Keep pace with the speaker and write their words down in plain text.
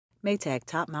Maytag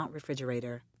Top Mount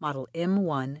Refrigerator, model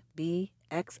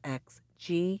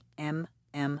M1BXXGMYM.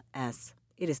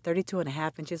 It is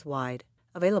 32.5 inches wide.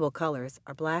 Available colors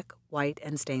are black, white,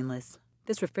 and stainless.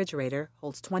 This refrigerator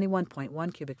holds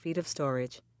 21.1 cubic feet of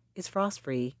storage, is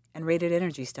frost-free, and rated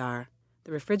Energy Star.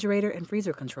 The refrigerator and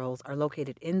freezer controls are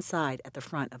located inside at the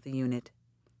front of the unit.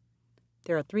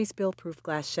 There are 3 spill-proof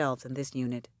glass shelves in this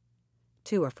unit.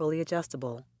 2 are fully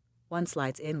adjustable. 1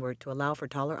 slides inward to allow for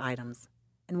taller items,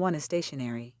 and 1 is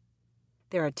stationary.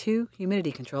 There are 2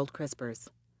 humidity-controlled crispers,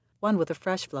 1 with a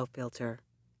FreshFlow filter,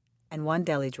 and 1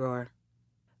 deli drawer.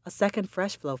 A second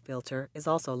FreshFlow filter is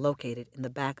also located in the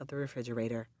back of the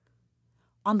refrigerator.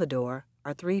 On the door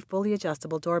are 3 fully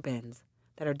adjustable door bins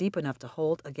that are deep enough to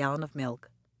hold a gallon of milk,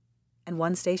 and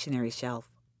 1 stationary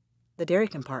shelf. The dairy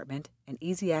compartment and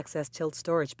easy-access chilled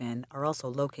storage bin are also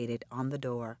located on the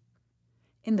door.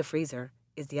 In the freezer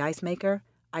is the ice maker,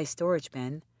 ice storage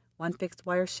bin, 1 fixed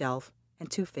wire shelf,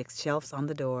 and 2 fixed shelves on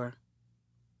the door.